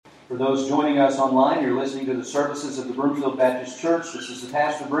For those joining us online, you're listening to the services of the Broomfield Baptist Church. This is the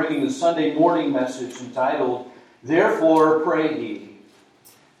pastor bringing the Sunday morning message entitled, Therefore Pray Ye,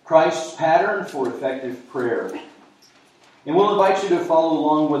 Christ's Pattern for Effective Prayer. And we'll invite you to follow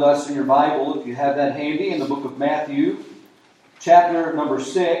along with us in your Bible, if you have that handy, in the book of Matthew, chapter number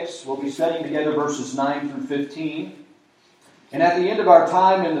 6. We'll be studying together verses 9 through 15. And at the end of our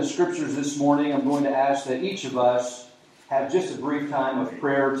time in the Scriptures this morning, I'm going to ask that each of us have just a brief time of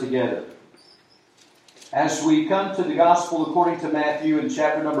prayer together. As we come to the Gospel according to Matthew in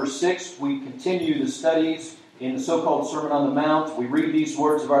chapter number 6, we continue the studies in the so-called Sermon on the Mount. We read these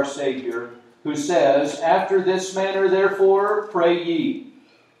words of our Savior, who says, After this manner, therefore, pray ye.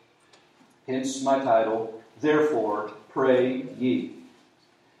 Hence my title, Therefore Pray Ye.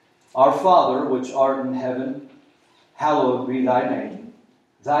 Our Father, which art in heaven, hallowed be thy name.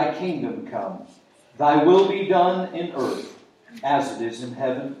 Thy kingdom come. Thy will be done in earth, as it is in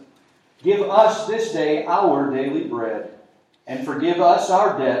heaven. Give us this day our daily bread, and forgive us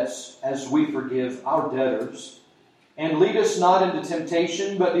our debts, as we forgive our debtors. And lead us not into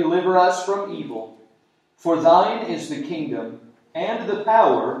temptation, but deliver us from evil. For thine is the kingdom, and the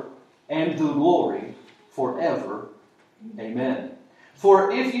power, and the glory, forever. Amen.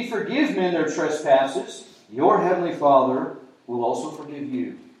 For if ye forgive men their trespasses, your heavenly Father will also forgive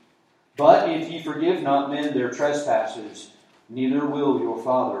you. But if ye forgive not men their trespasses, neither will your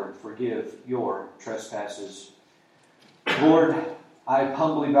Father forgive your trespasses. Lord, I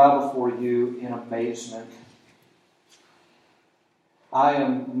humbly bow before you in amazement. I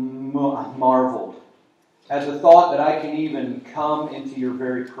am marveled at the thought that I can even come into your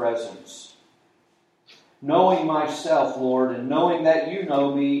very presence. Knowing myself, Lord, and knowing that you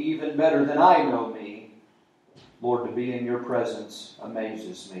know me even better than I know me, Lord, to be in your presence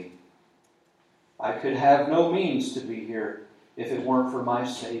amazes me. I could have no means to be here if it weren't for my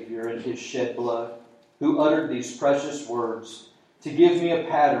Savior and His shed blood, who uttered these precious words to give me a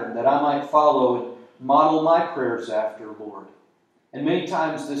pattern that I might follow and model my prayers after, Lord. And many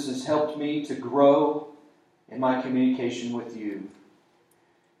times this has helped me to grow in my communication with you.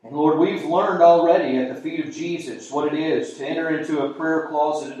 And Lord, we've learned already at the feet of Jesus what it is to enter into a prayer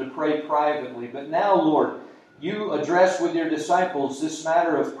closet and to pray privately. But now, Lord, you address with your disciples this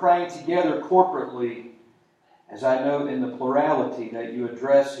matter of praying together corporately, as I note in the plurality that you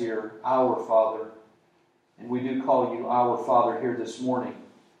address here, our Father. And we do call you our Father here this morning.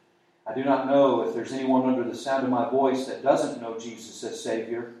 I do not know if there's anyone under the sound of my voice that doesn't know Jesus as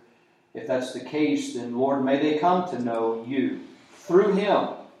Savior. If that's the case, then Lord, may they come to know you through Him,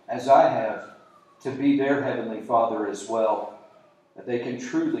 as I have, to be their Heavenly Father as well, that they can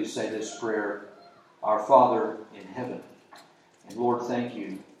truly say this prayer, Our Father in heaven. And Lord, thank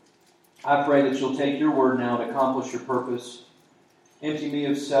you. I pray that you'll take your word now and accomplish your purpose. Empty me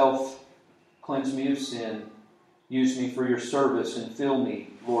of self, cleanse me of sin, use me for your service, and fill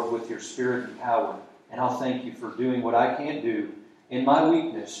me, Lord, with your spirit and power. And I'll thank you for doing what I can't do. In my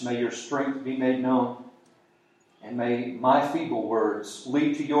weakness, may your strength be made known, and may my feeble words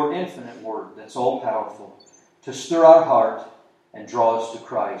lead to your infinite word that's all-powerful, to stir our heart and draw us to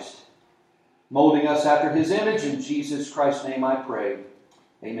Christ, molding us after His image. In Jesus Christ's name I pray.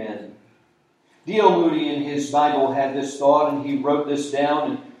 Amen. D.L. Moody in his Bible had this thought, and he wrote this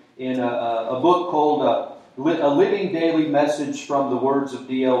down in a book called A Living Daily Message from the Words of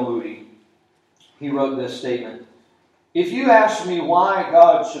D.L. Moody. He wrote this statement, If you ask me why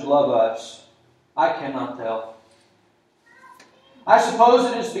God should love us, I cannot tell. I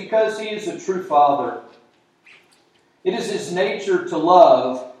suppose it is because He is a true Father. It is His nature to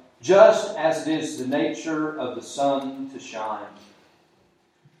love, just as it is the nature of the sun to shine.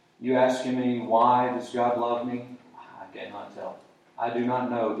 You asking me, why does God love me? I cannot tell. I do not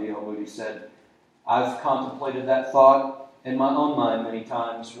know, D.L. Moody said. I've contemplated that thought in my own mind many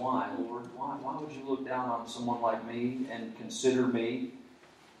times. Why, Lord? Why would you look down on someone like me and consider me?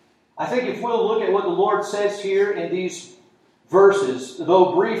 I think if we'll look at what the Lord says here in these verses,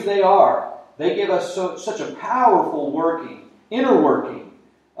 though brief they are, they give us such a powerful inner working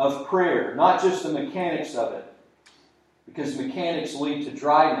of prayer, not just the mechanics of it. Because mechanics lead to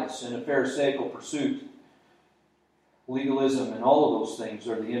dryness and a pharisaical pursuit. Legalism and all of those things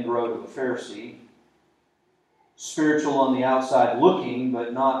are the inroad of a Pharisee. Spiritual on the outside looking,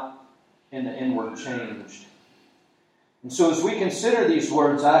 but not in the inward changed. And so as we consider these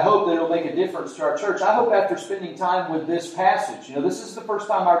words, I hope that it'll make a difference to our church. I hope after spending time with this passage, this is the first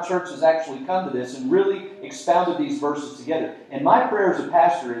time our church has actually come to this and really expounded these verses together. And my prayer as a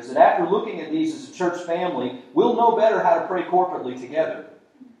pastor is that after looking at these as a church family, we'll know better how to pray corporately together.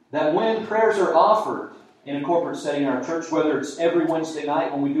 That when prayers are offered, in a corporate setting in our church, whether it's every Wednesday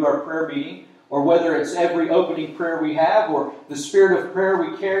night when we do our prayer meeting, or whether it's every opening prayer we have, or the spirit of prayer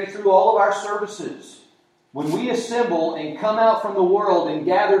we carry through all of our services. When we assemble and come out from the world and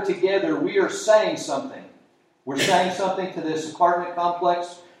gather together, we are saying something. We're saying something to this apartment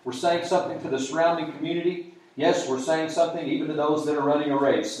complex. We're saying something to the surrounding community. Yes, we're saying something even to those that are running a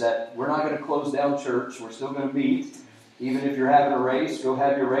race, that we're not going to close down church. We're still going to meet. Even if you're having a race, go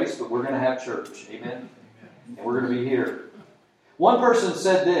have your race, but we're going to have church. Amen? And we're going to be here. One person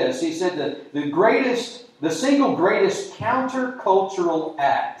said this. He said that the single greatest countercultural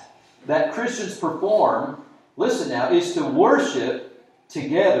act that Christians perform, listen now, is to worship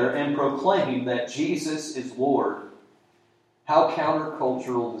together and proclaim that Jesus is Lord. How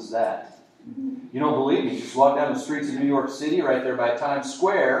countercultural is that? You don't believe me? Just walk down the streets of New York City, right there by Times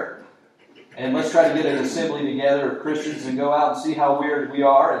Square, and let's try to get an assembly together of Christians and go out and see how weird we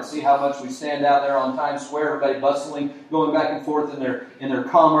are and see how much we stand out there on Times Square, everybody bustling, going back and forth in their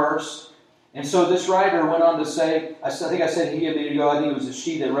commerce. And so this writer went on to say, I think I said he a minute ago, I think it was a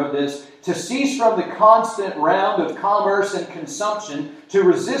she that wrote this, to cease from the constant round of commerce and consumption, to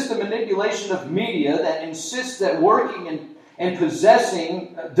resist the manipulation of media that insists that working and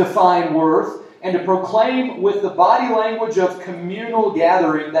possessing define worth, and to proclaim with the body language of communal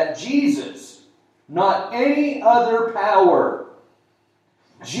gathering that Jesus, not any other power,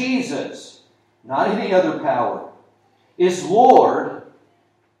 Jesus, not any other power, is Lord,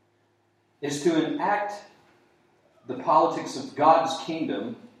 is to enact the politics of God's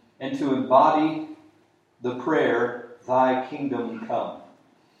kingdom and to embody the prayer, Thy kingdom come.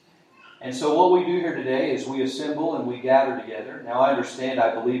 And so what we do here today is we assemble and we gather together. Now I understand,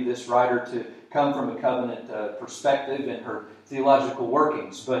 I believe this writer to come from a covenant perspective in her theological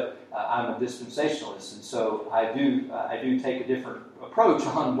workings, but I'm a dispensationalist, and so I do take a different approach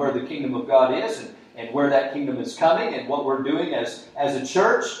on where the kingdom of God is and where that kingdom is coming and what we're doing as a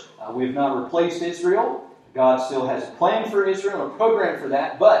church. We have not replaced Israel. God still has a plan for Israel, a program for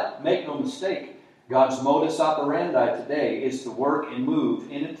that, but make no mistake, God's modus operandi today is to work and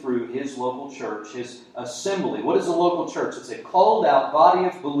move in and through His local church, His assembly. What is a local church? It's a called out body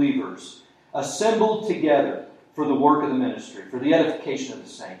of believers assembled together for the work of the ministry, for the edification of the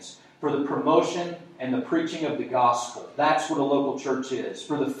saints, for the promotion and the preaching of the gospel. That's what a local church is,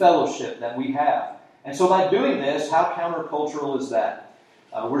 for the fellowship that we have. And so by doing this, how countercultural is that?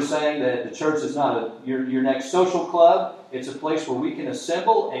 We're saying that the church is not your next social club. It's a place where we can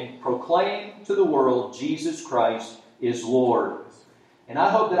assemble and proclaim to the world Jesus Christ is Lord. And I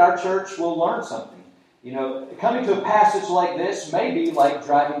hope that our church will learn something. You know, coming to a passage like this may be like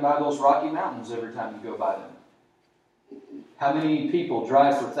driving by those Rocky Mountains every time you go by them. How many people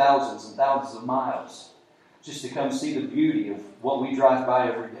drive for thousands and thousands of miles just to come see the beauty of what we drive by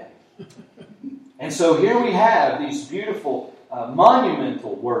every day? And so here we have these beautiful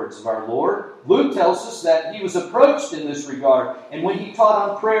monumental words of our Lord. Luke tells us that He was approached in this regard. And when He taught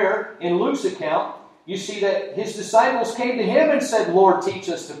on prayer in Luke's account, you see that His disciples came to Him and said, Lord, teach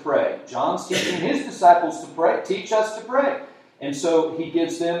us to pray. John's teaching his disciples to pray. Teach us to pray. And so He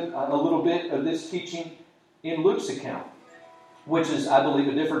gives them a little bit of this teaching in Luke's account, which is, I believe,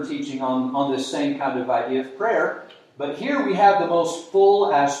 a different teaching on this same kind of idea of prayer. But here we have the most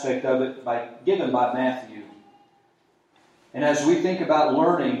full aspect of it given by Matthew. And as we think about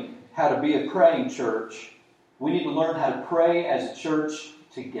learning how to be a praying church, we need to learn how to pray as a church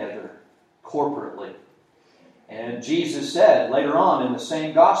together, corporately. And Jesus said later on in the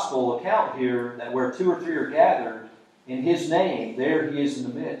same gospel account here that where 2 or 3 are gathered in His name, there He is in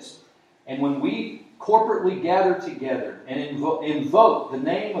the midst. And when we corporately gather together and invoke the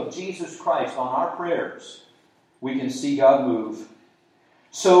name of Jesus Christ on our prayers, we can see God move.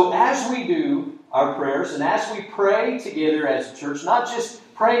 So as we do our prayers, and as we pray together as a church, not just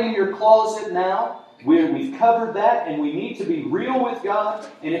praying in your closet now, we've covered that, and we need to be real with God,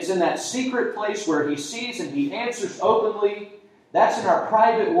 and it's in that secret place where He sees and He answers openly. That's in our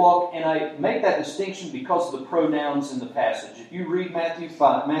private walk, and I make that distinction because of the pronouns in the passage. If you read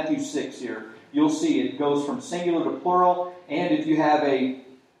Matthew 6 here, you'll see it goes from singular to plural, and if you have a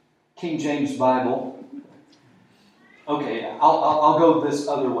King James Bible, okay, I'll go this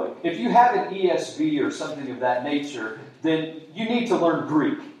other way. If you have an ESV or something of that nature, then you need to learn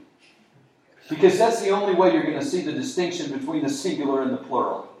Greek. Because that's the only way you're going to see the distinction between the singular and the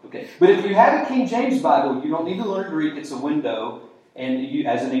plural. Okay, but if you have a King James Bible, you don't need to learn Greek. It's a window. And you,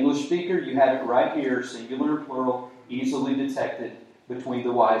 as an English speaker, you have it right here, singular and plural, easily detected between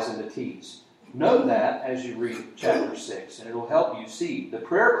the Y's and the T's. Note that as you read chapter 6, and it'll help you see. The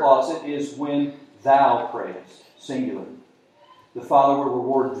prayer closet is when thou prayest, singular. The Father will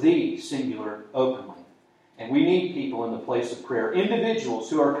reward thee, singular, openly. And we need people in the place of prayer. Individuals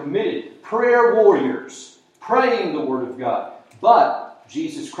who are committed, prayer warriors, praying the Word of God. But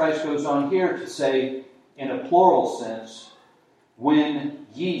Jesus Christ goes on here to say, in a plural sense, when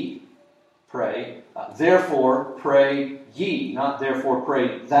ye pray, therefore pray ye. Not therefore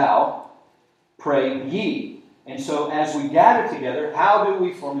pray thou, pray ye. And so as we gather together, how do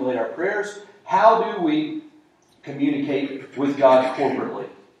we formulate our prayers? How do we communicate with God corporately?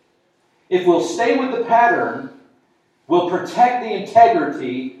 If we'll stay with the pattern, we'll protect the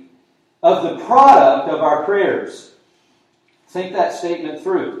integrity of the product of our prayers. Think that statement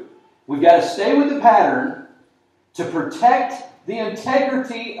through. We've got to stay with the pattern to protect the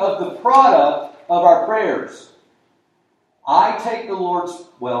integrity of the product of our prayers. I take the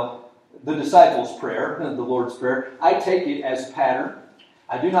disciples' prayer, the Lord's Prayer, I take it as a pattern.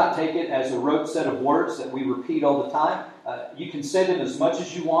 I do not take it as a rote set of words that we repeat all the time. You can say them as much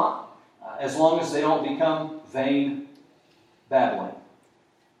as you want, as long as they don't become vain babbling.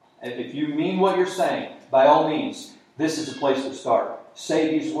 If you mean what you're saying, by all means, this is a place to start.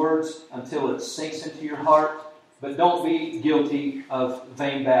 Say these words until it sinks into your heart, but don't be guilty of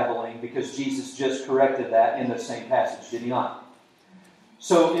vain babbling, because Jesus just corrected that in the same passage, did he not?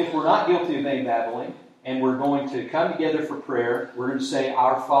 So if we're not guilty of vain babbling, and we're going to come together for prayer, we're going to say,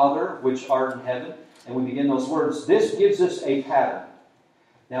 Our Father, which art in heaven, and we begin those words. This gives us a pattern.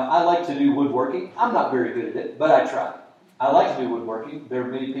 Now, I like to do woodworking. I'm not very good at it, but I try. I like to do woodworking. There are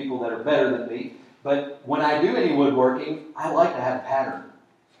many people that are better than me. But when I do any woodworking, I like to have a pattern.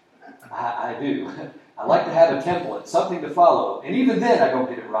 I do. I like to have a template, something to follow. And even then, I don't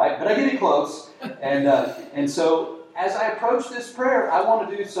get it right, but I get it close. And so, as I approach this prayer, I want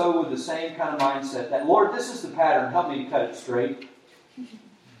to do so with the same kind of mindset that, Lord, this is the pattern. Help me to cut it straight.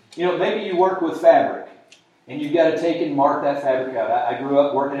 You know, maybe you work with fabric, and you've got to take and mark that fabric out. I grew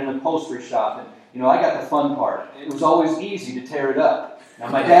up working in an upholstery shop, and, you know, I got the fun part. It was always easy to tear it up. Now,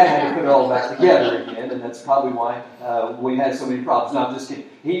 my dad had to put it all back together again, and that's probably why we had so many problems. No, I'm just kidding.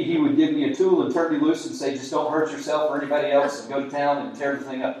 He would give me a tool and turn me loose and say, just don't hurt yourself or anybody else, and go to town and tear the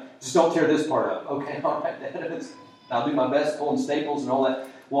thing up. Just don't tear this part up. Okay, all right, Dad. I'll do my best pulling staples and all that.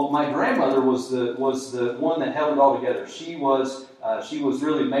 Well, my grandmother was the one that held it all together. She was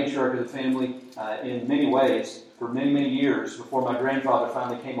really the matriarch of the family in many ways for many, many years before my grandfather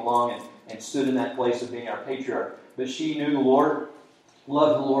finally came along and stood in that place of being our patriarch. But she knew the Lord,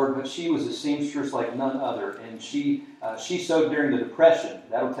 loved the Lord, but she was a seamstress like none other. And she sewed during the Depression.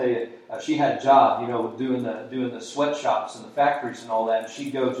 That'll tell you, she had a job, you know, doing the sweatshops and the factories and all that. And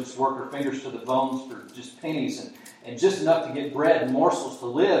she'd go just work her fingers to the bones for just pennies and just enough to get bread and morsels to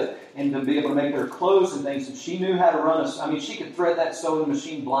live and to be able to make their clothes and things. And she knew how to run she could thread that sewing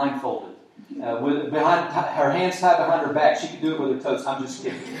machine blindfolded. With her hands tied behind her back. She could do it with her toes. I'm just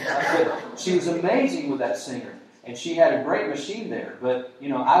kidding. But she was amazing with that singer. And she had a great machine there. But, you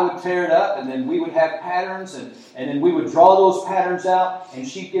know, I would tear it up, and then we would have patterns, and then we would draw those patterns out, and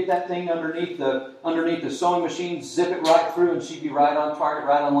she'd get that thing underneath the sewing machine, zip it right through, and she'd be right on target,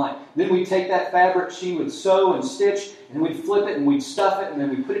 right on line. Then we'd take that fabric, she would sew and stitch, and we'd flip it, and we'd stuff it, and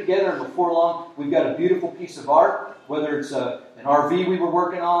then we'd put it together, and before long, we've got a beautiful piece of art, whether it's an RV we were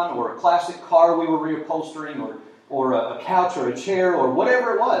working on, or a classic car we were reupholstering, or a couch or a chair, or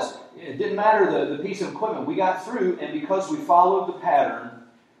whatever it was. It didn't matter the piece of equipment. We got through, and because we followed the pattern,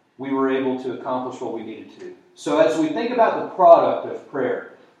 we were able to accomplish what we needed to. So as we think about the product of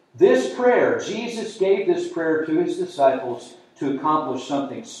prayer, this prayer, Jesus gave this prayer to his disciples to accomplish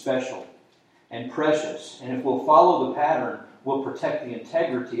something special and precious. And if we'll follow the pattern, we'll protect the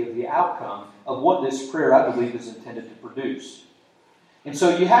integrity of the outcome of what this prayer, I believe, is intended to produce. And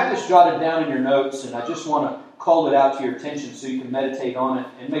so you have this jotted down in your notes, and I just want to call it out to your attention so you can meditate on it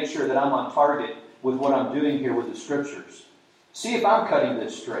and make sure that I'm on target with what I'm doing here with the Scriptures. See if I'm cutting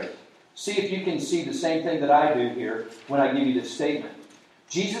this straight. See if you can see the same thing that I do here when I give you this statement.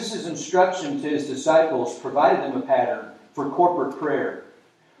 Jesus' instruction to his disciples provided them a pattern for corporate prayer,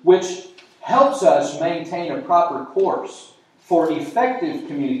 which helps us maintain a proper course for effective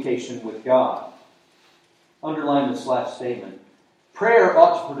communication with God. Underline this last statement. Prayer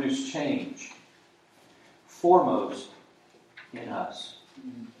ought to produce change, foremost in us.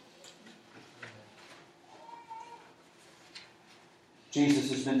 Jesus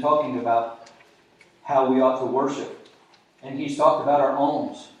has been talking about how we ought to worship. And he's talked about our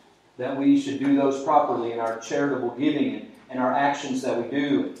alms, that we should do those properly in our charitable giving and our actions that we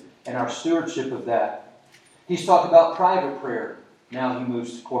do and our stewardship of that. He's talked about private prayer. Now he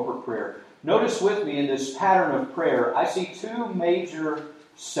moves to corporate prayer. Notice with me in this pattern of prayer, I see two major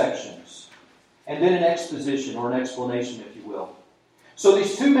sections. And then an exposition or an explanation, if you will. So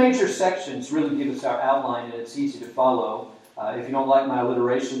these two major sections really give us our outline, and it's easy to follow. If you don't like my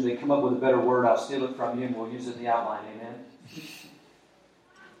alliteration, then come up with a better word. I'll steal it from you, and we'll use it in the outline. Amen?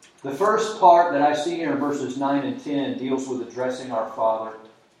 The first part that I see here in verses 9 and 10 deals with addressing our Father.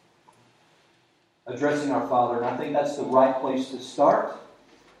 Addressing our Father. And I think that's the right place to start.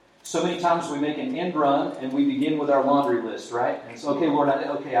 So many times we make an end run and we begin with our laundry list, right? And it's okay, Lord, I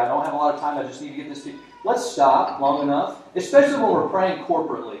don't have a lot of time. I just need to get this to you. Let's stop long enough, especially when we're praying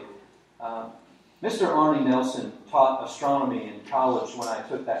corporately. Mr. Arnie Nelson taught astronomy in college when I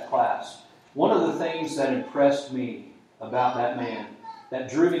took that class. One of the things that impressed me about that man, that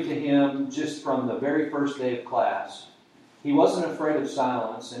drew me to him just from the very first day of class, he wasn't afraid of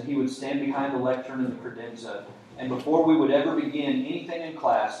silence, and he would stand behind the lectern and the credenza. And before we would ever begin anything in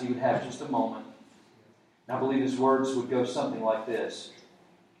class, he would have just a moment. And I believe his words would go something like this: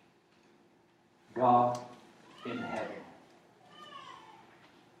 God in heaven.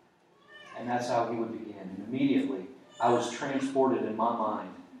 And that's how he would begin. And immediately, I was transported in my mind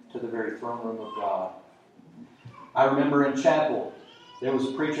to the very throne room of God. I remember in chapel, there was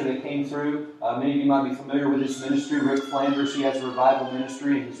a preacher that came through. Many of you might be familiar with his ministry, Rick Flanders. He has a revival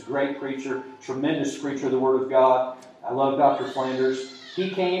ministry, and he's a great preacher, tremendous preacher of the Word of God. I love Dr. Flanders. He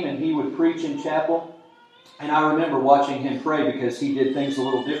came and he would preach in chapel, and I remember watching him pray because he did things a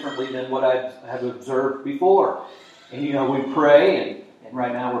little differently than what I have observed before. And we pray, and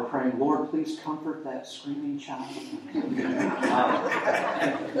right now we're praying, Lord, please comfort that screaming child.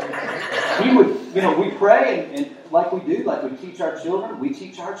 He would, we pray, and like we do, like we teach our children. We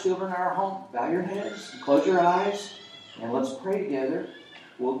teach our children in our home. Bow your heads, close your eyes, and let's pray together.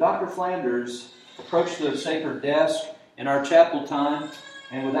 Well, Dr. Flanders approached the sacred desk in our chapel time,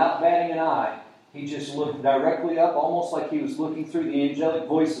 and without batting an eye, he just looked directly up, almost like he was looking through the angelic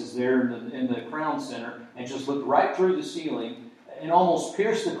voices there in the Crown Center, and just looked right through the ceiling and almost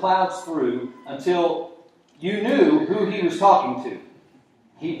pierced the clouds through until you knew who he was talking to.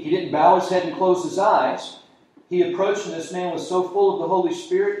 He didn't bow his head and close his eyes. He approached, and this man was so full of the Holy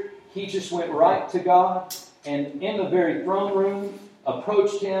Spirit, he just went right to God, and in the very throne room,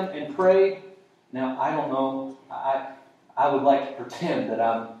 approached him and prayed. Now, I don't know, I would like to pretend that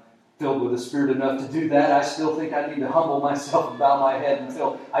I'm filled with the Spirit enough to do that. I still think I need to humble myself and bow my head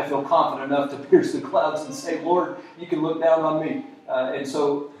until I feel confident enough to pierce the clouds and say, Lord, you can look down on me. And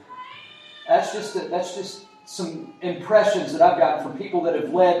so that's just some impressions that I've gotten from people that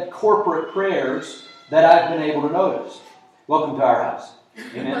have led corporate prayers that I've been able to notice. Welcome to our house.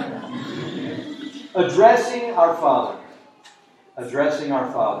 Amen. Addressing our Father. Addressing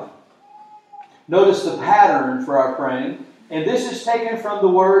our Father. Notice the pattern for our praying. And this is taken from the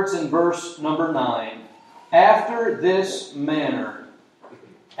words in verse number 9. After this manner.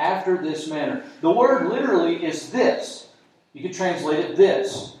 After this manner. The word literally is this. You could translate it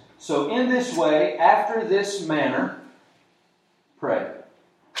this. So in this way, after this manner, pray.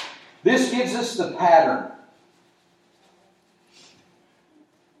 This gives us the pattern.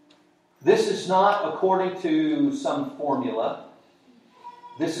 This is not according to some formula.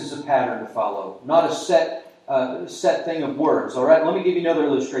 This is a pattern to follow, not a set thing of words. All right, let me give you another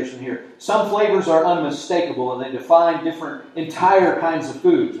illustration here. Some flavors are unmistakable, and they define different entire kinds of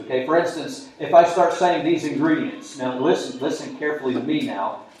foods. Okay, for instance, if I start saying these ingredients, now listen carefully to me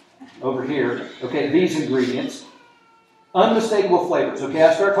now, over here. Okay, these ingredients, unmistakable flavors. Okay,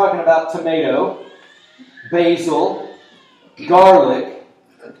 I start talking about tomato, basil, garlic.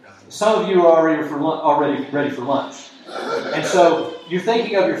 Some of you are already ready for lunch, and so you're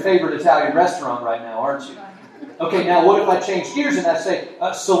thinking of your favorite Italian restaurant right now, aren't you? Okay, now what if I change gears and I say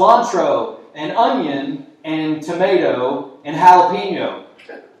cilantro and onion and tomato and jalapeno?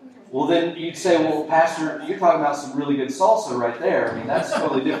 Well, then you'd say, well, Pastor, you're talking about some really good salsa right there. I mean, that's a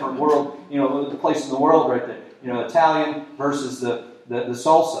totally different world, the place in the world right there. Italian versus the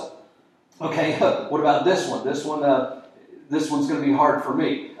salsa. Okay, what about this one? This one's going to be hard for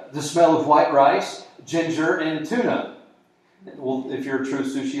me. The smell of white rice, ginger, and tuna. Well, if you're a true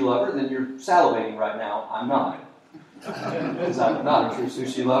sushi lover, then you're salivating right now. I'm not. Because I'm not a true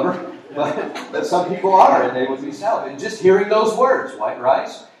sushi lover. But some people are, and they would be salivating. Just hearing those words, white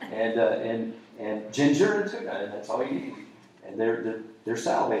rice and ginger and tuna, and that's all you need. And they're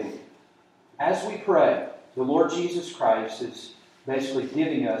salivating. As we pray, the Lord Jesus Christ is basically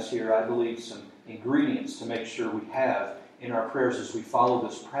giving us here, I believe, some ingredients to make sure we have in our prayers as we follow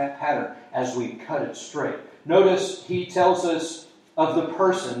this pattern, as we cut it straight. Notice he tells us of the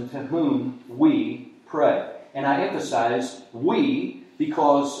person to whom we pray. And I emphasize we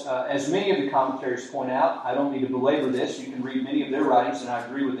because as many of the commentaries point out, I don't need to belabor this, you can read many of their writings and I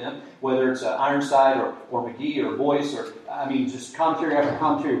agree with them, whether it's Ironside or McGee or Boyce or, just commentary after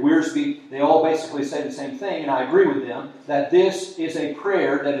commentary, Wiersbe, they all basically say the same thing, and I agree with them, that this is a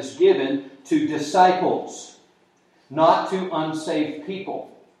prayer that is given to disciples, not to unsaved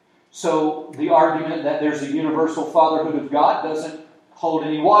people. So the argument that there's a universal fatherhood of God doesn't hold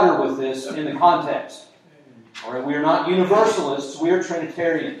any water with this in the context. All right, we are not universalists, we are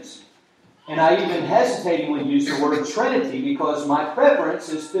Trinitarians. And I even hesitatingly use the word Trinity because my preference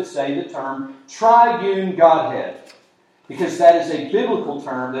is to say the term triune Godhead. Because that is a biblical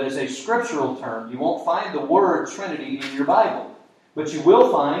term, that is a scriptural term. You won't find the word Trinity in your Bible. But you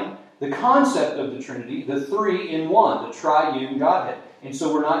will find the concept of the Trinity, the three in one, the triune Godhead. And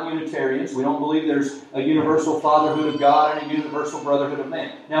so we're not Unitarians. We don't believe there's a universal fatherhood of God and a universal brotherhood of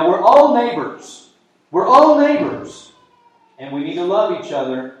man. Now, we're all neighbors. We're all neighbors. And we need to love each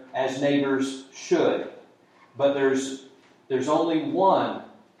other as neighbors should. But there's only one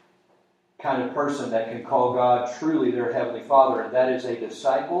kind of person that can call God truly their Heavenly Father, and that is a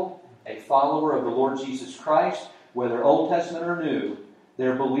disciple, a follower of the Lord Jesus Christ, whether Old Testament or New.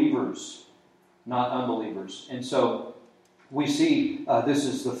 They're believers, not unbelievers. And so we see this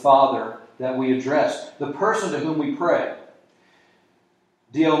is the Father that we address, the person to whom we pray.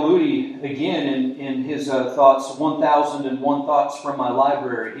 D.L. Moody, again, in his thoughts, 1001 Thoughts from My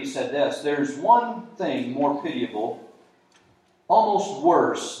Library, he said this: "There's one thing more pitiable, almost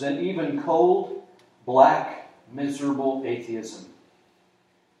worse than even cold, black, miserable atheism.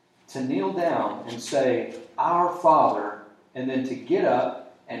 To kneel down and say, 'Our Father,' and then to get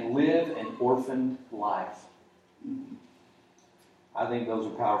up and live an orphaned life." I think those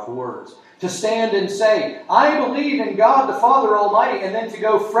are powerful words. To stand and say, "I believe in God the Father Almighty," and then to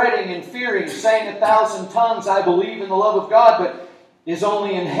go fretting and fearing, saying 1,000 tongues, "I believe in the love of God, but is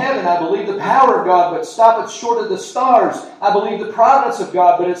only in heaven. I believe the power of God, but stoppeth short of the stars. I believe the providence of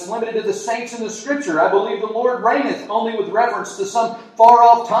God, but it's limited to the saints in the Scripture. I believe the Lord reigneth only with reference to some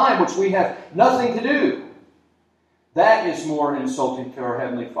far-off time, which we have nothing to do." That is more insulting to our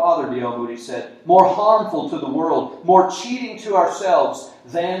Heavenly Father, D.L. Moody said, more harmful to the world, more cheating to ourselves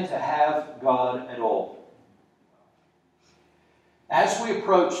than to have God at all. As we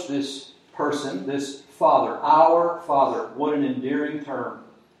approach this person, this Father, our Father, what an endearing term.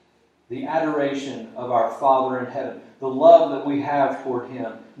 The adoration of our Father in heaven, the love that we have toward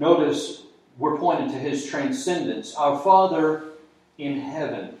Him. Notice we're pointing to His transcendence, our Father in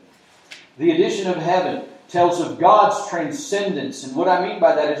heaven. The addition of heaven tells of God's transcendence. And what I mean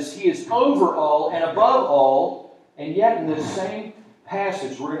by that is He is over all and above all. And yet in this same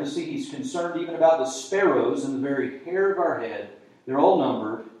passage, we're going to see He's concerned even about the sparrows and the very hair of our head. They're all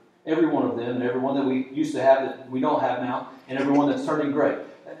numbered, every one of them, and every one that we used to have that we don't have now, and every one that's turning gray.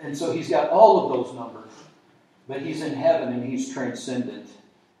 And so He's got all of those numbered. But He's in heaven and He's transcendent.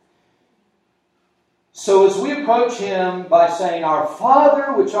 So as we approach Him by saying, "Our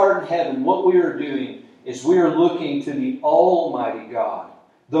Father which art in heaven," what we are doing is we are looking to the Almighty God,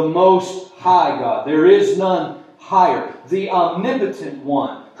 the Most High God. There is none higher. The Omnipotent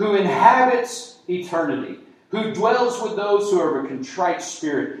One, who inhabits eternity, who dwells with those who are of a contrite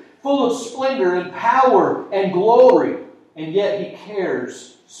spirit, full of splendor and power and glory, and yet He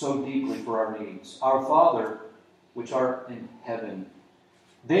cares so deeply for our needs. Our Father, which art in heaven.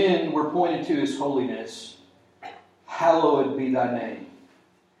 Then we're pointed to His holiness. Hallowed be Thy name.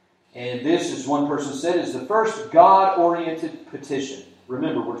 And this, as one person said, is the first God-oriented petition.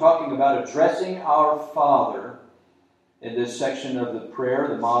 Remember, we're talking about addressing our Father in this section of the prayer,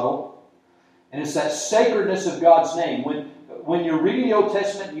 the model. And it's that sacredness of God's name. When you're reading the Old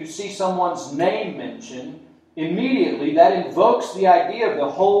Testament and you see someone's name mentioned, immediately that invokes the idea of the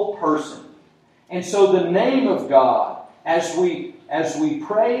whole person. And so the name of God, as we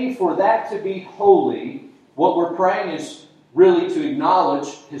pray for that to be holy, what we're praying is really to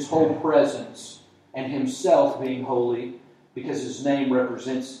acknowledge His whole presence and Himself being holy, because His name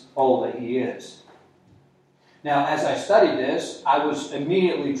represents all that He is. Now, as I studied this, I was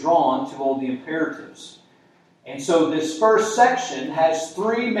immediately drawn to all the imperatives. And so this first section has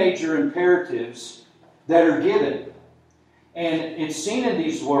 3 major imperatives that are given. And it's seen in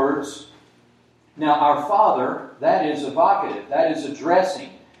these words. Now, our Father, that is evocative, that is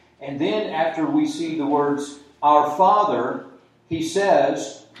addressing. And then after we see the words, "Our Father," He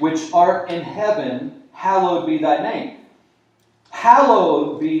says, "which art in heaven, hallowed be Thy name."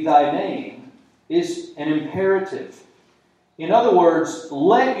 Hallowed be Thy name is an imperative. In other words,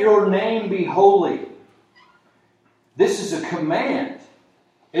 let your name be holy. This is a command.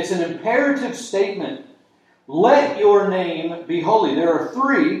 It's an imperative statement. Let your name be holy. There are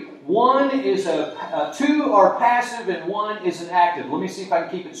three. Two are passive and one is an active. Let me see if I can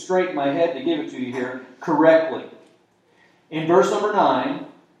keep it straight in my head to give it to you here correctly. In verse number 9,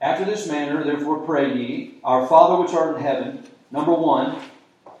 after this manner, therefore pray ye, Our Father which art in heaven. Number 1,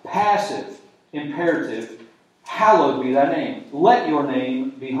 passive, imperative, hallowed be thy name. Let your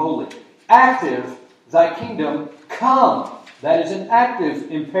name be holy. Active, thy kingdom come. That is an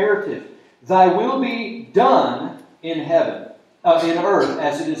active imperative. Thy will be done in heaven, in earth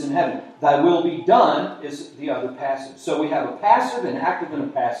as it is in heaven. Thy will be done is the other passive. So we have a passive, an active, and a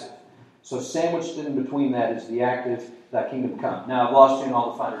passive. So sandwiched in between that is the active, thy kingdom come. Now I've lost you in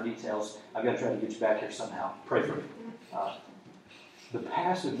all the finer details. I've got to try to get you back here somehow. Pray for me. The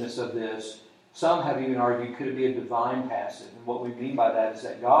passiveness of this, some have even argued, could it be a divine passive? And what we mean by that is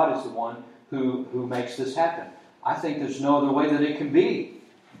that God is the one who makes this happen. I think there's no other way that it can be.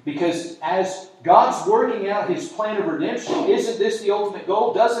 Because as God's working out His plan of redemption, isn't this the ultimate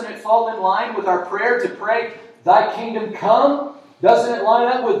goal? Doesn't it fall in line with our prayer to pray, Thy kingdom come? Doesn't it line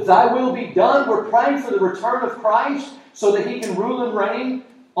up with Thy will be done? We're praying for the return of Christ so that He can rule and reign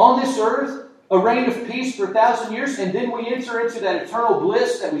on this earth, a reign of peace for 1,000 years, and then we enter into that eternal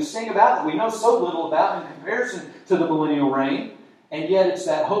bliss that we sing about, that we know so little about in comparison to the millennial reign. And yet it's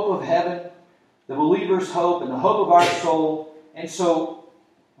that hope of heaven, the believer's hope, and the hope of our soul. And so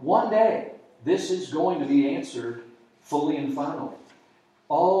one day, this is going to be answered fully and finally.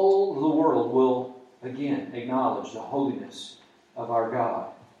 All the world will, again, acknowledge the holiness of our God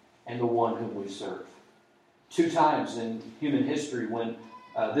and the one whom we serve. 2 times in human history when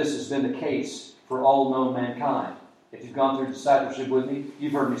this has been the case for all known mankind. If you've gone through discipleship with me,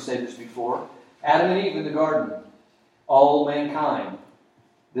 you've heard me say this before. Adam and Eve in the garden, all mankind.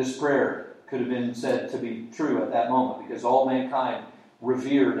 This prayer could have been said to be true at that moment because all mankind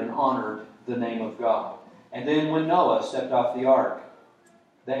revered and honored the name of God. And then when Noah stepped off the ark,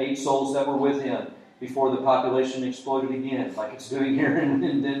 the 8 souls that were with him before the population exploded again, like it's doing here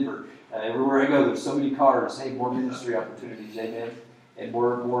in Denver. Everywhere I go, there's so many cars. Hey, more ministry opportunities, amen. And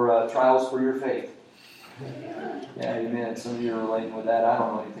more trials for your faith. Yeah, amen. Some of you are relating with that. I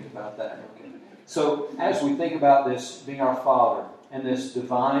don't know anything about that. Okay. So as we think about this being our Father and this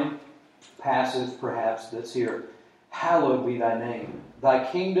divine passive, perhaps, that's here, hallowed be thy name.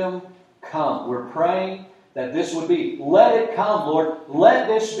 Thy kingdom come. We're praying that this would be. Let it come, Lord. Let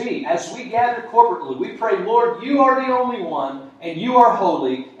this be. As we gather corporately, we pray, Lord, you are the only one, and you are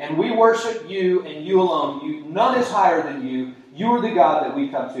holy, and we worship you and you alone. None is higher than you. You are the God that we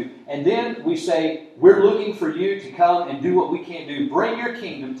come to. And then we say, we're looking for you to come and do what we can't do. Bring your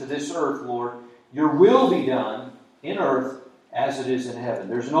kingdom to this earth, Lord. Your will be done in earth as it is in heaven.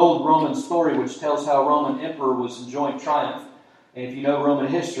 There's an old Roman story which tells how a Roman emperor was enjoying triumph. And if you know Roman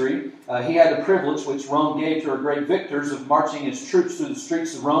history, he had the privilege which Rome gave to her great victors of marching his troops through the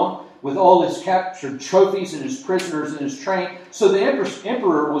streets of Rome with all his captured trophies and his prisoners in his train. So the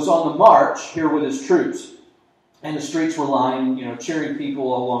emperor was on the march here with his troops. And the streets were lined, cheering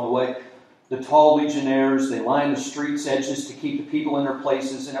people all along the way. The tall legionnaires, they lined the streets' edges to keep the people in their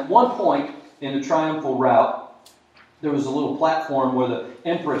places. And at one point in the triumphal route, there was a little platform where the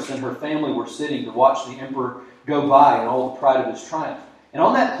empress and her family were sitting to watch the emperor go by in all the pride of his triumph. And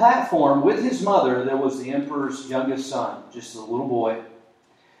on that platform, with his mother, there was the emperor's youngest son, just a little boy.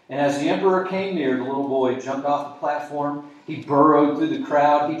 And as the emperor came near, the little boy jumped off the platform. He burrowed through the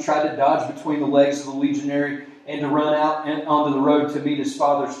crowd. He tried to dodge between the legs of the legionary and to run out and onto the road to meet his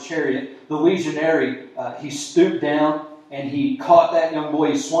father's chariot. The legionary, he stooped down and he caught that young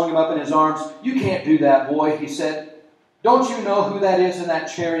boy. He swung him up in his arms. "You can't do that, boy," he said. "Don't you know who that is in that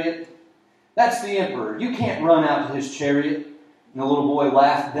chariot? That's the emperor. You can't run out to his chariot." And the little boy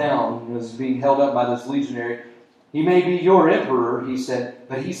laughed down and was being held up by this legionary. "He may be your emperor," he said,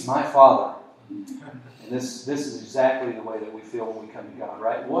 "but he's my father." And this is exactly the way that we feel when we come to God,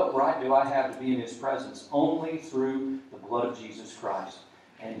 right? What right do I have to be in His presence? Only through the blood of Jesus Christ.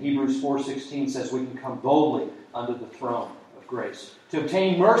 And Hebrews 4:16 says we can come boldly under the throne of grace to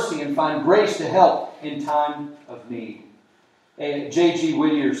obtain mercy and find grace to help in time of need. J.G.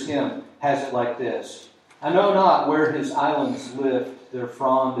 Whittier's hymn has it like this: "I know not where His islands lift their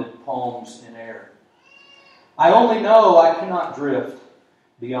fronded palms in air. I only know I cannot drift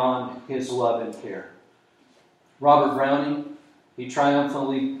beyond His love and care." Robert Browning, he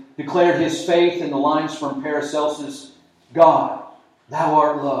triumphantly declared his faith in the lines from Paracelsus: "God, Thou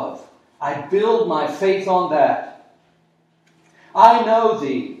art love. I build my faith on that. I know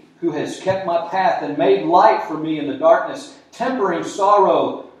Thee, who has kept my path and made light for me in the darkness, tempering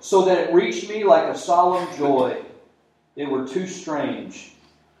sorrow so that it reached me like a solemn joy. It were too strange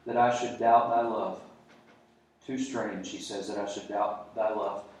that I should doubt Thy love." Too strange, he says, that I should doubt thy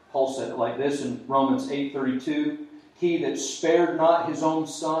love. Paul said it like this in Romans 8:32. He that spared not his own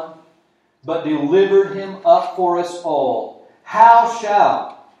Son, but delivered him up for us all, how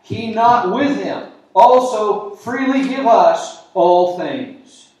shall he not with him also freely give us all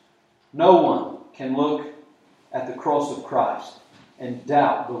things? No one can look at the cross of Christ and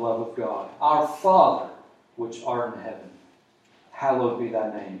doubt the love of God. Our Father, which art in heaven, hallowed be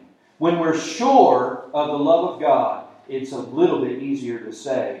thy name. When we're sure of the love of God, it's a little bit easier to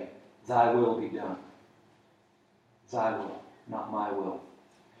say, thy will be done. Thy will, not my will.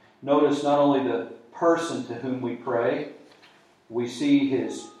 Notice not only the person to whom we pray, we see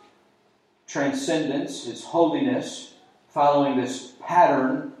his transcendence, his holiness, following this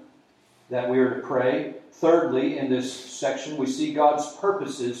pattern that we are to pray. Thirdly, in this section, we see God's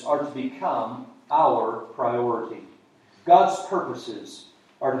purposes are to become our priority. God's purposes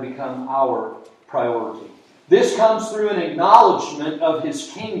are to become our priority. This comes through an acknowledgement of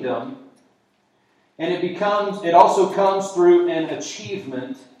His kingdom, and it also comes through an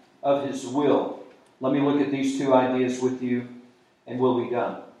achievement of His will. Let me look at these two ideas with you, and we'll be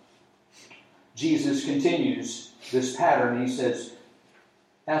done. Jesus continues this pattern. He says,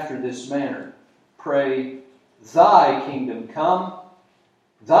 after this manner, pray, thy kingdom come,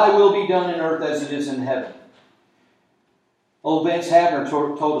 thy will be done in earth as it is in heaven. Old Vance Havner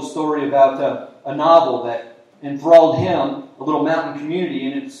told a story about a novel that enthralled him, a little mountain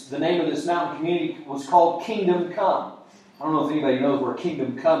community, and the name of this mountain community was called Kingdom Come. I don't know if anybody knows where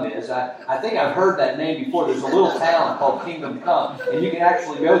Kingdom Come is. I think I've heard that name before. There's a little town called Kingdom Come, and you can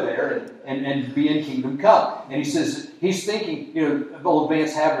actually go there and be in Kingdom Come. And he says, he's thinking, old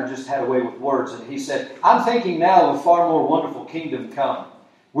Vance Havner just had a way with words, and he said, I'm thinking now of a far more wonderful Kingdom Come.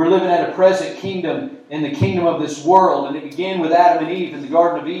 We're living at a present kingdom in the kingdom of this world, and it began with Adam and Eve in the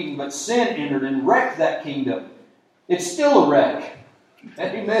Garden of Eden, but sin entered and wrecked that kingdom. It's still a wreck.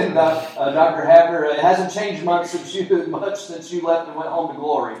 Amen, Dr. Havner. It hasn't changed much since you left and went home to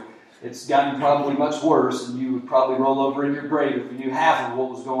glory. It's gotten probably much worse, and you would probably roll over in your grave if you knew half of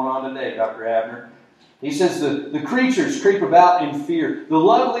what was going on today, Dr. Havner. He says the creatures creep about in fear. The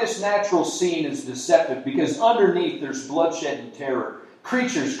loveliest natural scene is deceptive because underneath there's bloodshed and terror.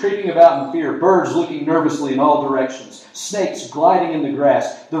 Creatures creeping about in fear, birds looking nervously in all directions, snakes gliding in the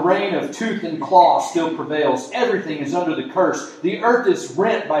grass. The reign of tooth and claw still prevails. Everything is under the curse. The earth is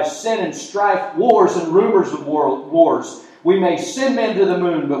rent by sin and strife, wars and rumors of wars. We may send men to the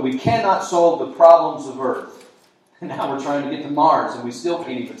moon, but we cannot solve the problems of earth. And now we're trying to get to Mars, and we still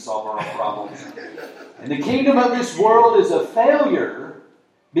can't even solve our own problems. And the kingdom of this world is a failure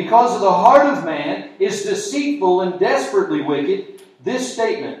because of the heart of man is deceitful and desperately wicked. This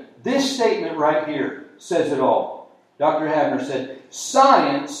statement right here says it all. Dr. Havner said,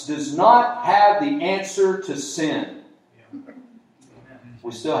 science does not have the answer to sin.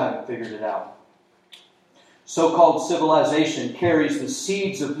 We still haven't figured it out. So-called civilization carries the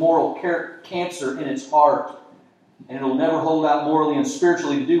seeds of moral cancer in its heart, and it will never hold out morally and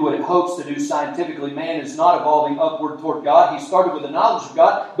spiritually to do what it hopes to do scientifically. Man is not evolving upward toward God. He started with the knowledge of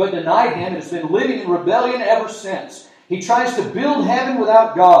God, but denied Him and has been living in rebellion ever since. He tries to build heaven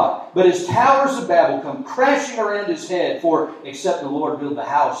without God, but his towers of Babel come crashing around his head. For except the Lord build the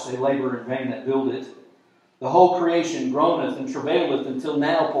house, they labor in vain that build it. The whole creation groaneth and travaileth until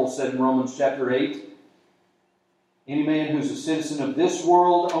now, Paul said in Romans chapter 8. Any man who's a citizen of this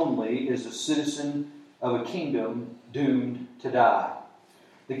world only is a citizen of a kingdom doomed to die.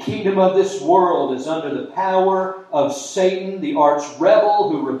 The kingdom of this world is under the power of Satan, the arch rebel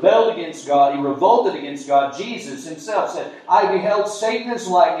who rebelled against God. He revolted against God. Jesus himself said, I beheld Satan as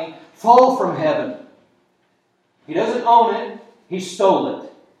lightning fall from heaven. He doesn't own it. He stole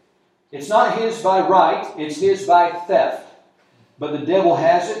it. It's not his by right. It's his by theft. But the devil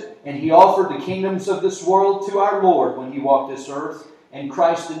has it, and he offered the kingdoms of this world to our Lord when he walked this earth. And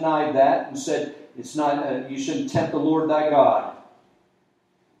Christ denied that and said, "It's not. You shouldn't tempt the Lord thy God."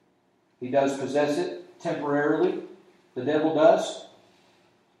 He does possess it temporarily. The devil does.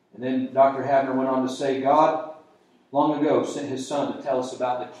 And then Dr. Havner went on to say, God, long ago, sent His Son to tell us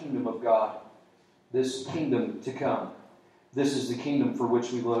about the kingdom of God. This kingdom to come. This is the kingdom for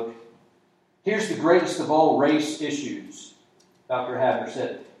which we look. Here's the greatest of all race issues, Dr. Havner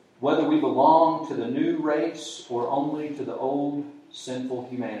said. Whether we belong to the new race or only to the old sinful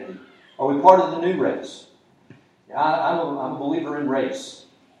humanity. Are we part of the new race? I'm a believer in race.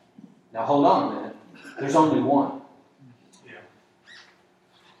 Now hold on a minute. There's only one. Yeah.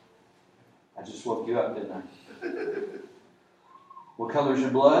 I just woke you up, didn't I? What color is your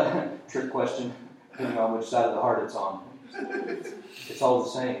blood? Trick question, depending on which side of the heart it's on. It's all the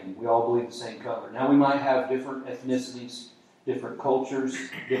same. We all believe the same color. Now we might have different ethnicities, different cultures,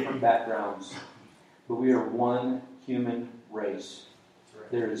 different backgrounds, but we are one human race.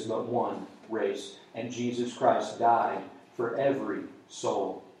 There is but one race, and Jesus Christ died for every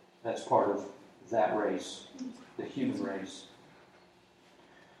soul that's part of that race, the human race.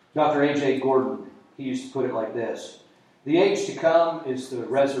 Dr. A.J. Gordon, he used to put it like this: the age to come is the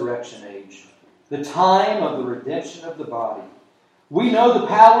resurrection age, the time of the redemption of the body. We know the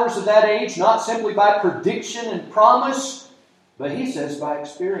powers of that age not simply by prediction and promise, but he says by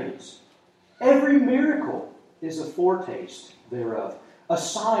experience. Every miracle is a foretaste thereof, a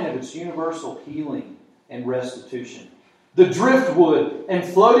sign of its universal healing and restitution. The driftwood and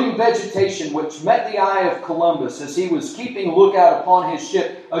floating vegetation which met the eye of Columbus as he was keeping lookout upon his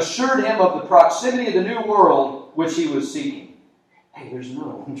ship assured him of the proximity of the new world which he was seeking. Hey, there's another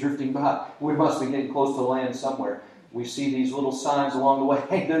one drifting by. We must be getting close to land somewhere. We see these little signs along the way.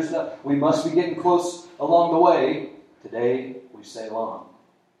 Hey, we must be getting close along the way. Today, we sail on.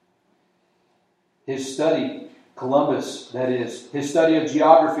 His study, Columbus, that is, his study of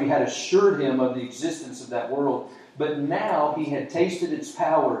geography had assured him of the existence of that world. But now he had tasted its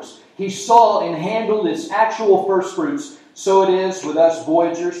powers. He saw and handled its actual first fruits. So it is with us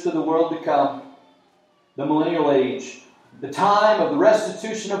voyagers to the world to come. The millennial age, the time of the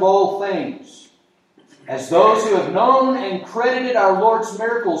restitution of all things. As those who have known and credited our Lord's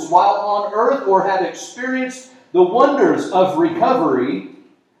miracles while on earth or have experienced the wonders of recovery,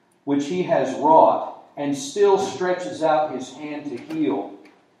 which He has wrought and still stretches out His hand to heal,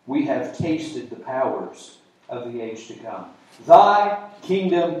 we have tasted the powers of the age to come. Thy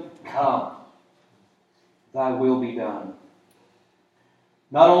kingdom come. Thy will be done.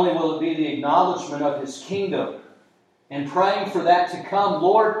 Not only will it be the acknowledgement of His kingdom and praying for that to come,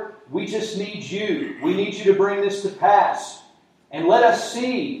 Lord, we just need You. We need You to bring this to pass. And let us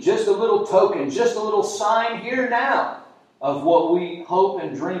see just a little token, just a little sign here now of what we hope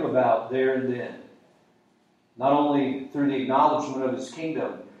and dream about there and then. Not only through the acknowledgement of His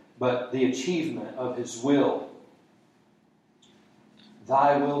kingdom, but the achievement of His will.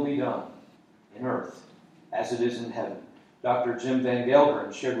 Thy will be done in earth as it is in heaven. Dr. Jim Van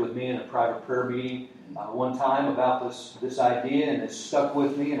Gelderen shared with me in a private prayer meeting one time about this idea, and it's stuck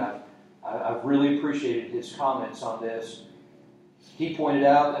with me, and I've really appreciated his comments on this. He pointed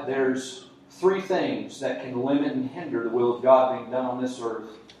out that there's three things that can limit and hinder the will of God being done on this earth.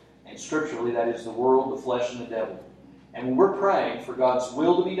 And scripturally, that is the world, the flesh, and the devil. And when we're praying for God's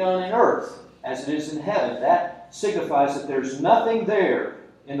will to be done in earth as it is in heaven, that signifies that there's nothing there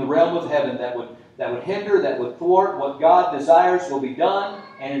in the realm of heaven that would hinder, that would thwart what God desires will be done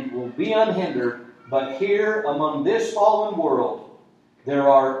and will be unhindered. But here among this fallen world, there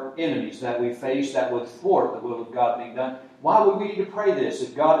are enemies that we face that would thwart the will of God being done. Why would we need to pray this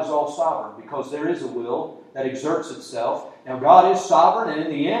if God is all sovereign? Because there is a will that exerts itself. Now God is sovereign, and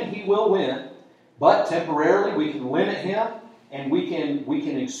in the end He will win. But temporarily we can limit Him, and we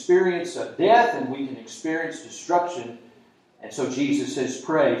can experience a death, and we can experience destruction. And so Jesus says,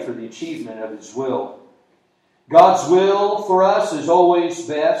 pray for the achievement of His will. God's will for us is always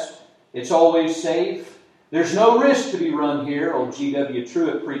best. It's always safe. There's no risk to be run here. Old G.W.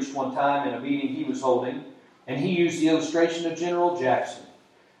 Truett preached one time in a meeting he was holding, and he used the illustration of General Jackson.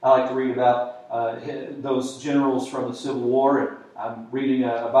 I like to read about those generals from the Civil War, and I'm reading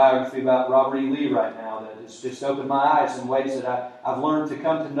a biography about Robert E. Lee right now that has just opened my eyes in ways that I've learned to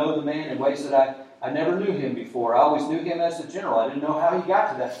come to know the man in ways that I never knew him before. I always knew him as a general. I didn't know how he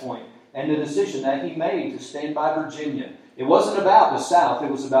got to that point, and the decision that he made to stand by Virginia. It wasn't about the South, it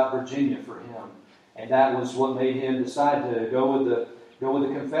was about Virginia for him. And that was what made him decide to go with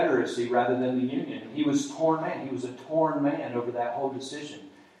the Confederacy rather than the Union. He was a torn man. He was a torn man over that whole decision.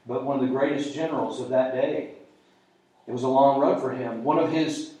 But one of the greatest generals of that day. It was a long road for him. One of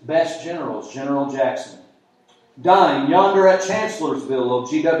his best generals, General Jackson, dying yonder at Chancellorsville, old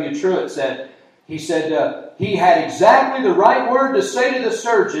G.W. Truett said, he had exactly the right word to say to the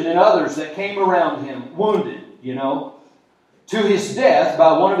surgeon and others that came around him, wounded, to his death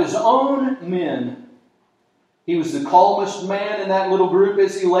by one of his own men. He was the calmest man in that little group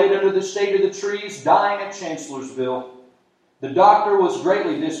as he laid under the shade of the trees, dying at Chancellorsville. The doctor was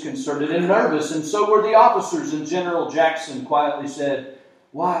greatly disconcerted and nervous, and so were the officers, and General Jackson quietly said,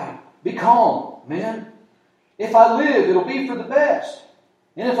 "Why, be calm, men. If I live, it'll be for the best.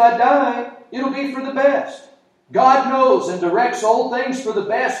 And if I die, it'll be for the best. God knows and directs all things for the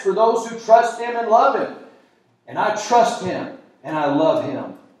best for those who trust Him and love Him. And I trust Him and I love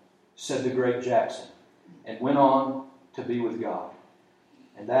Him," said the great Jackson, and went on to be with God.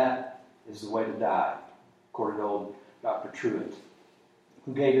 And that is the way to die, according to old Dr. Truett.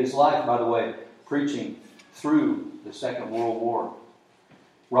 who gave his life, by the way, preaching through the Second World War.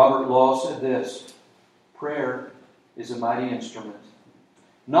 Robert Law said this: prayer is a mighty instrument,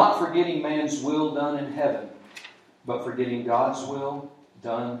 not forgetting man's will done in heaven, but forgetting God's will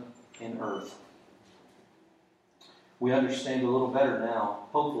done in earth. We understand a little better now,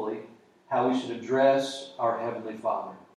 hopefully, how we should address our Heavenly Father.